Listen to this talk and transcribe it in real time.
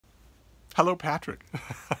Hello, Patrick.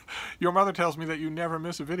 Your mother tells me that you never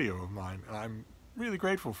miss a video of mine, and I'm really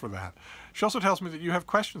grateful for that. She also tells me that you have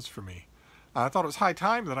questions for me. I thought it was high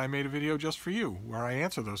time that I made a video just for you, where I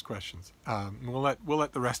answer those questions. We'll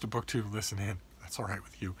let the rest of BookTube listen in. That's all right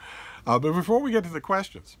with you. But before we get to the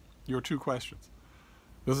questions, your two questions,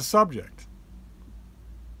 there's a subject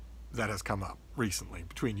that has come up recently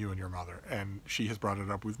between you and your mother, and she has brought it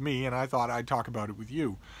up with me, and I thought I'd talk about it with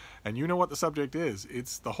you. And you know what the subject is.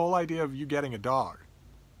 It's the whole idea of you getting a dog.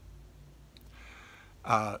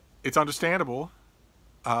 It's understandable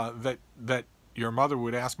that your mother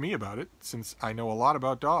would ask me about it, since I know a lot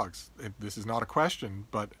about dogs. This is not a question,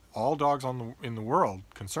 but all dogs in the world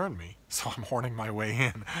concern me, so I'm horning my way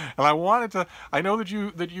in. And I know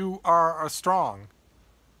that you are a strong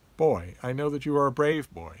boy. I know that you are a brave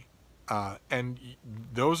boy. And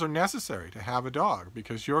those are necessary to have a dog,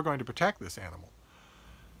 because you're going to protect this animal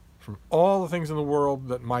from all the things in the world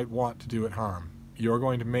that might want to do it harm. You're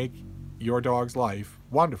going to make your dog's life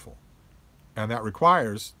wonderful, and that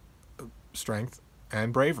requires strength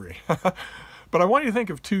and bravery. But I want you to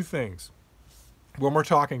think of two things when we're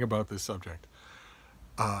talking about this subject.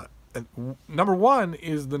 Number one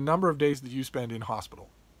is the number of days that you spend in hospital.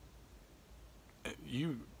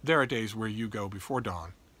 There are days where you go before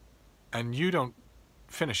dawn, and you don't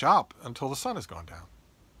finish up until the sun has gone down.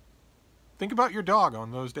 Think about your dog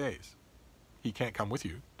on those days. He can't come with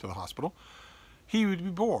you to the hospital. He would be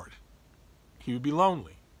bored. He would be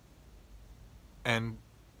lonely. And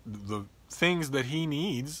the things that he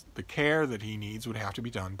needs, the care that he needs, would have to be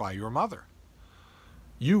done by your mother.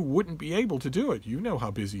 You wouldn't be able to do it. You know how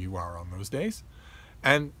busy you are on those days.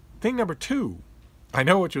 And thing number two, I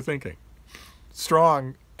know what you're thinking.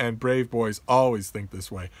 Strong and brave boys always think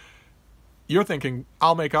this way. You're thinking,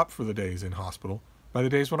 I'll make up for the days in hospital by the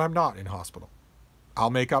days when I'm not in hospital. I'll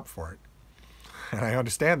make up for it. And I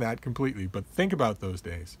understand that completely, but think about those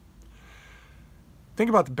days. Think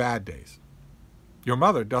about the bad days. Your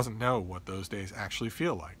mother doesn't know what those days actually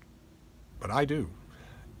feel like, but I do.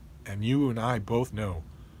 And you and I both know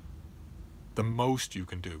the most you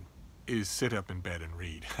can do is sit up in bed and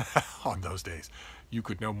read on those days. You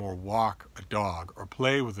could no more walk a dog or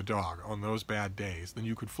play with a dog on those bad days than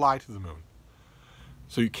you could fly to the moon.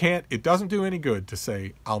 So it doesn't do any good to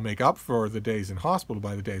say, I'll make up for the days in hospital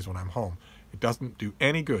by the days when I'm home. It doesn't do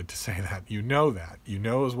any good to say that. You know that. You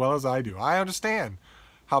know as well as I do. I understand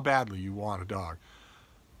how badly you want a dog.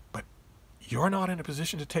 But you're not in a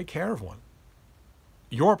position to take care of one.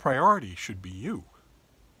 Your priority should be you.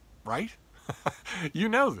 Right? You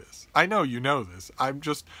know this. I know you know this.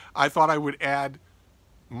 I thought I would add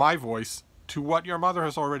my voice to what your mother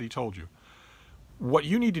has already told you. What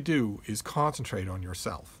you need to do is concentrate on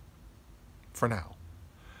yourself for now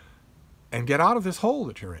and get out of this hole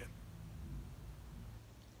that you're in.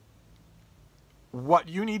 What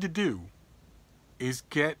you need to do is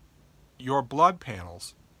get your blood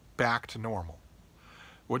panels back to normal.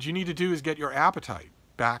 What you need to do is get your appetite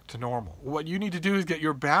back to normal. What you need to do is get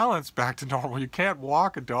your balance back to normal. You can't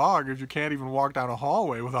walk a dog if you can't even walk down a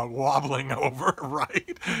hallway without wobbling over,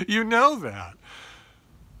 right? You know that.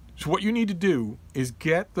 So what you need to do is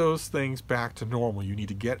get those things back to normal. You need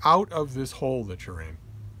to get out of this hole that you're in.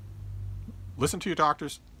 Listen to your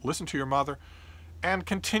doctors, listen to your mother, and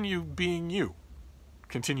continue being you.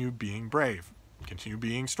 Continue being brave. Continue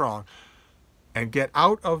being strong. And get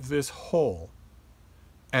out of this hole.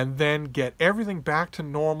 And then get everything back to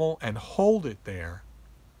normal and hold it there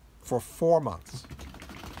for 4 months.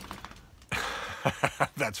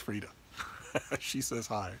 That's Frida. She says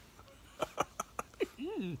hi.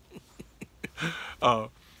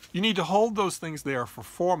 You need to hold those things there for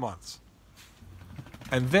 4 months.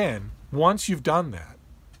 And then, once you've done that,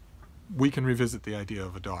 we can revisit the idea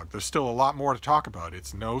of a dog. There's still a lot more to talk about.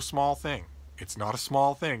 It's no small thing. It's not a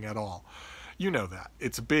small thing at all. You know that.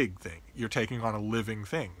 It's a big thing. You're taking on a living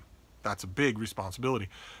thing. That's a big responsibility.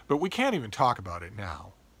 But we can't even talk about it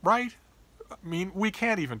now, right? I mean, we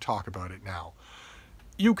can't even talk about it now.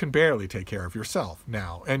 You can barely take care of yourself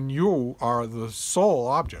now, and you are the sole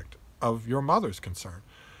object of your mother's concern.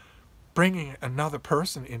 Bringing another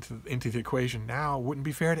person into the equation now wouldn't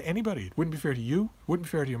be fair to anybody. It wouldn't be fair to you, it wouldn't be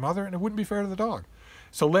fair to your mother, and it wouldn't be fair to the dog.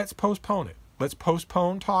 So let's postpone it. Let's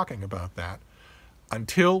postpone talking about that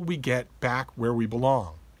until we get back where we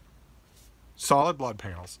belong. Solid blood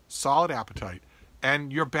panels, solid appetite,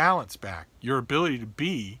 and your balance back, your ability to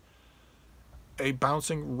be a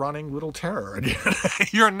bouncing, running little terror again.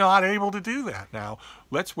 You're not able to do that now.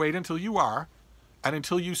 Let's wait until you are, and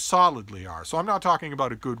until you solidly are. So I'm not talking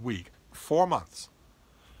about a good week. 4 months.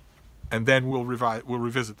 And then we'll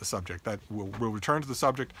revisit the subject. We'll return to the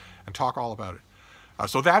subject and talk all about it.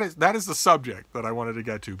 So that is the subject that I wanted to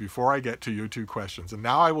get to before I get to your two questions. And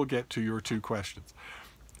now I will get to your two questions.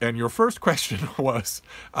 And your first question was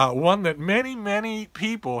one that many, many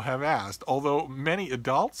people have asked, although many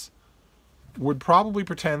adults would probably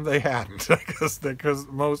pretend they hadn't, because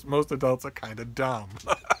most adults are kind of dumb.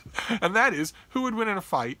 And that is, who would win in a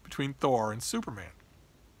fight between Thor and Superman?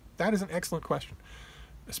 That is an excellent question,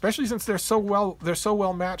 especially since they're so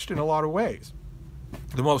well matched in a lot of ways.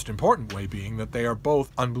 The most important way being that they are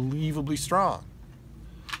both unbelievably strong.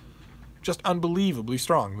 Just unbelievably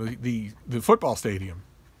strong. The football stadium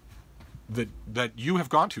that you have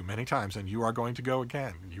gone to many times, and you are going to go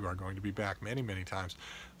again. You are going to be back many, many times.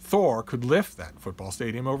 Thor could lift that football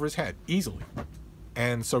stadium over his head easily,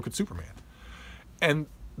 and so could Superman. And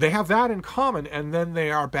they have that in common, and then they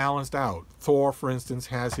are balanced out. Thor, for instance,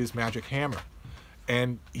 has his magic hammer,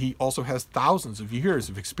 and he also has thousands of years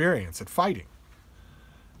of experience at fighting.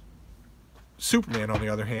 Superman, on the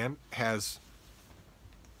other hand, has...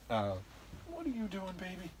 what are you doing,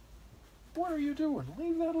 baby? What are you doing?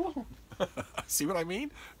 Leave that alone. See what I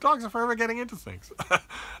mean? Dogs are forever getting into things.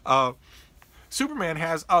 Superman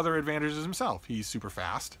has other advantages himself. He's super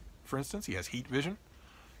fast, for instance. He has heat vision,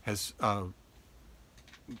 has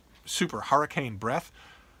super hurricane breath.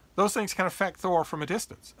 Those things can affect Thor from a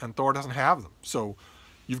distance, and Thor doesn't have them. So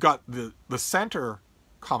you've got the center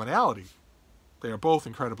commonality. They are both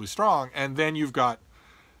incredibly strong, and then you've got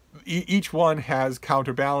each one has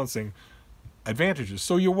counterbalancing advantages.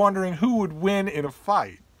 So you're wondering who would win in a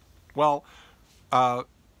fight. Well,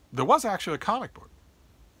 there was actually a comic book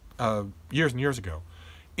years and years ago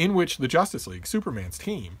in which the Justice League, Superman's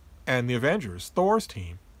team, and the Avengers, Thor's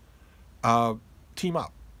team, team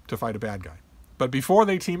up to fight a bad guy. But before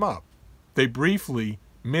they team up, they briefly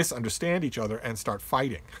misunderstand each other and start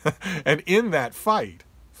fighting. And in that fight,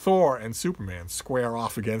 Thor and Superman square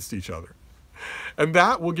off against each other. And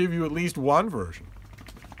that will give you at least one version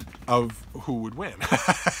of who would win.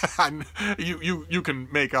 And you can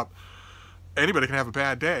make up, anybody can have a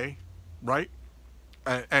bad day, right?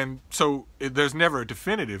 And so there's never a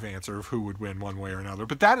definitive answer of who would win one way or another,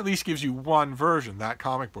 but that at least gives you one version, that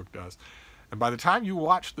comic book does. And by the time you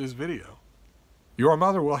watch this video, your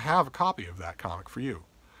mother will have a copy of that comic for you.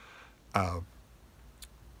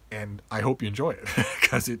 And I hope you enjoy it,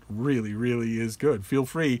 because it really, really is good. Feel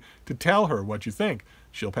free to tell her what you think.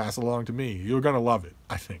 She'll pass it along to me. You're going to love it,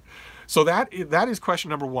 I think. So that is question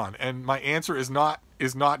number one. And my answer is not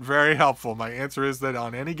very helpful. My answer is that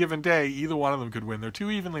on any given day, either one of them could win. They're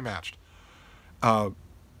too evenly matched.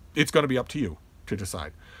 It's going to be up to you to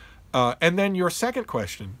decide. And then your second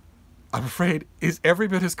question, I'm afraid, is every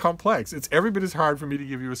bit as complex. It's every bit as hard for me to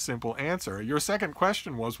give you a simple answer. Your second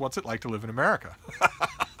question was, what's it like to live in America?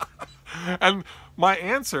 And my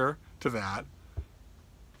answer to that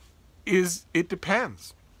is, it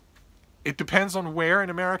depends. It depends on where in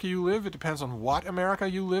America you live. It depends on what America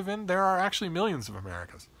you live in. There are actually millions of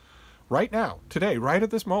Americas. Right now, today, right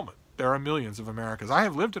at this moment, there are millions of Americas. I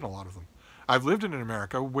have lived in a lot of them. I've lived in an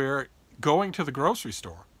America where going to the grocery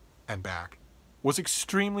store and back was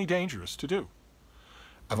extremely dangerous to do.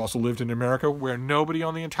 I've also lived in America where nobody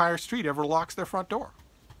on the entire street ever locks their front door.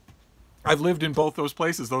 I've lived in both those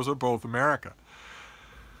places. Those are both America.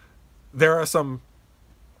 There are some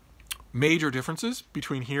major differences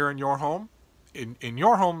between here and your home. In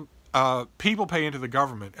your home, people pay into the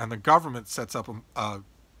government, and the government sets up a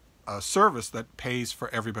service that pays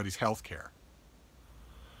for everybody's health care.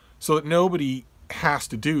 So that nobody has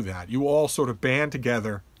to do that. You all sort of band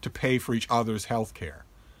together to pay for each other's health care.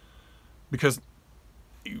 Because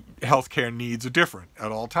healthcare needs are different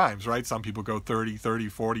at all times, right? Some people go 30,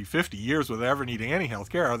 40, 50 years without ever needing any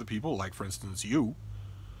health care. Other people, like for instance you,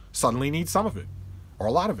 suddenly need some of it, or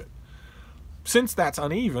a lot of it. Since that's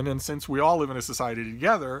uneven, and since we all live in a society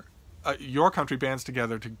together, your country bands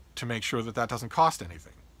together to make sure that that doesn't cost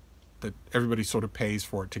anything, that everybody sort of pays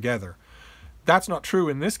for it together. That's not true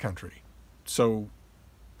in this country. So,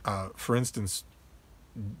 for instance,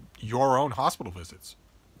 your own hospital visits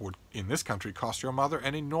would, in this country, cost your mother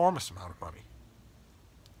an enormous amount of money.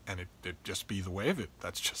 And it'd just be the way of it.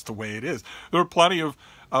 That's just the way it is. There are plenty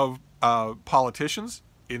of politicians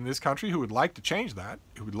in this country who would like to change that,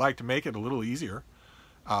 who would like to make it a little easier,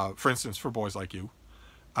 for instance, for boys like you.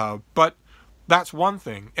 But that's one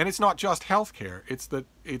thing. And it's not just healthcare. It's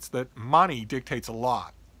that money dictates a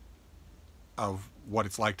lot of what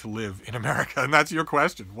it's like to live in America. And that's your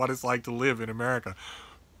question, what it's like to live in America.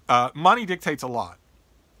 Money dictates a lot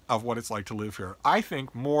of what it's like to live here. I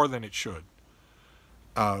think more than it should.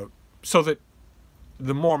 So that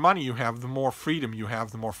the more money you have, the more freedom you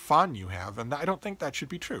have, the more fun you have. And I don't think that should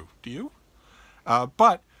be true. Do you?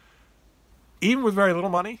 But even with very little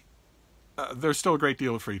money, there's still a great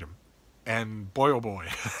deal of freedom. And boy, oh boy,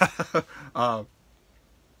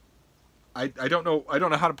 I don't know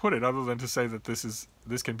how to put it other than to say that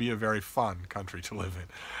this can be a very fun country to live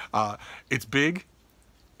in. It's big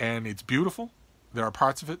and it's beautiful. There are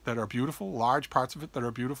parts of it that are beautiful, large parts of it that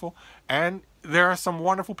are beautiful, and there are some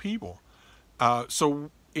wonderful people.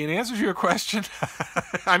 So in answer to your question,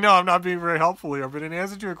 I know I'm not being very helpful here, but in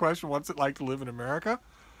answer to your question, what's it like to live in America?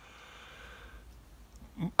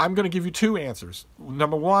 I'm going to give you two answers.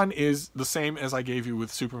 Number one is the same as I gave you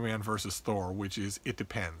with Superman versus Thor, which is it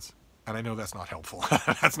depends. And I know that's not helpful.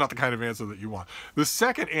 That's not the kind of answer that you want. The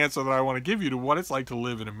second answer that I want to give you to what it's like to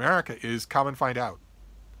live in America is come and find out.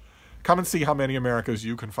 Come and see how many Americas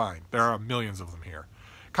you can find. There are millions of them here.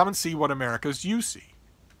 Come and see what Americas you see.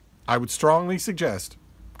 I would strongly suggest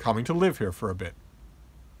coming to live here for a bit.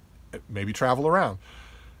 Maybe travel around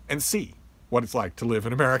and see what it's like to live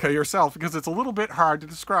in America yourself, because it's a little bit hard to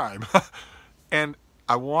describe. And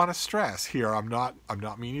I want to stress here, I'm not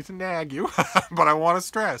meaning to nag you, but I want to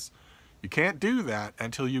stress, you can't do that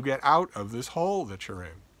until you get out of this hole that you're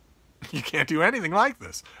in. You can't do anything like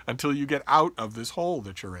this until you get out of this hole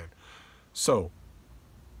that you're in. So,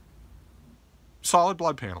 solid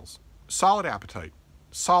blood panels, solid appetite,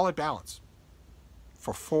 solid balance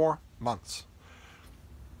for 4 months.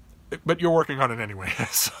 But you're working on it anyway.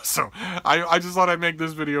 So I just thought I'd make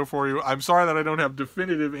this video for you. I'm sorry that I don't have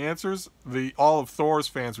definitive answers. All of Thor's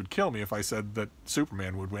fans would kill me if I said that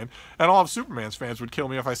Superman would win. And all of Superman's fans would kill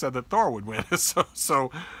me if I said that Thor would win. So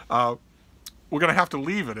we're going to have to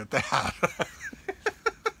leave it at that.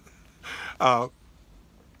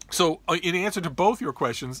 So in answer to both your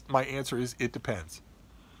questions, my answer is it depends.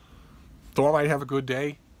 Thor might have a good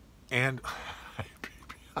day, and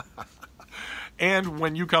and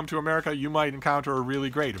when you come to America, you might encounter a really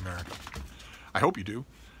great America. I hope you do.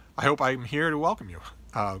 I hope I'm here to welcome you.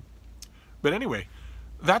 But anyway,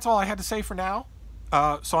 that's all I had to say for now.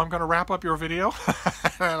 So I'm going to wrap up your video,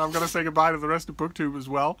 and I'm going to say goodbye to the rest of BookTube as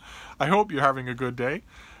well. I hope you're having a good day,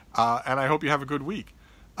 and I hope you have a good week.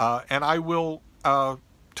 And I will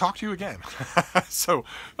talk to you again. So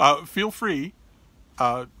feel free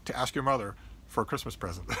to ask your mother for a Christmas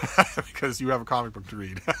present because you have a comic book to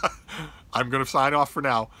read. I'm going to sign off for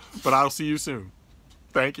now, but I'll see you soon.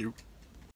 Thank you.